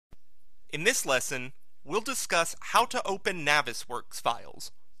In this lesson, we'll discuss how to open Navisworks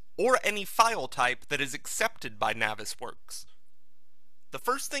files, or any file type that is accepted by Navisworks. The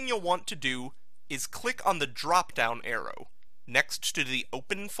first thing you'll want to do is click on the drop-down arrow next to the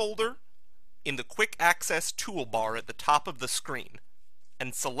Open folder in the Quick Access toolbar at the top of the screen,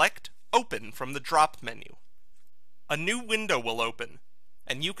 and select Open from the drop menu. A new window will open,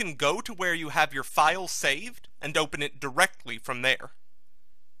 and you can go to where you have your file saved and open it directly from there.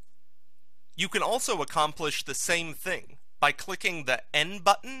 You can also accomplish the same thing by clicking the N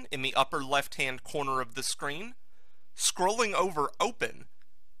button in the upper left-hand corner of the screen, scrolling over Open,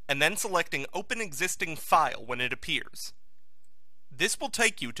 and then selecting Open Existing File when it appears. This will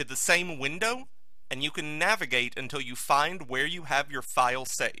take you to the same window, and you can navigate until you find where you have your file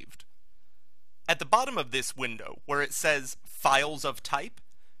saved. At the bottom of this window, where it says Files of Type,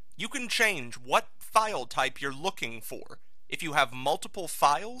 you can change what file type you're looking for if you have multiple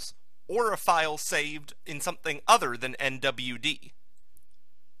files or a file saved in something other than NWD.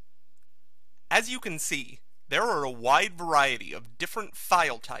 As you can see, there are a wide variety of different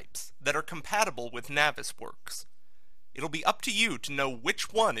file types that are compatible with Navisworks. It'll be up to you to know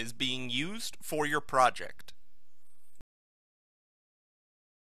which one is being used for your project.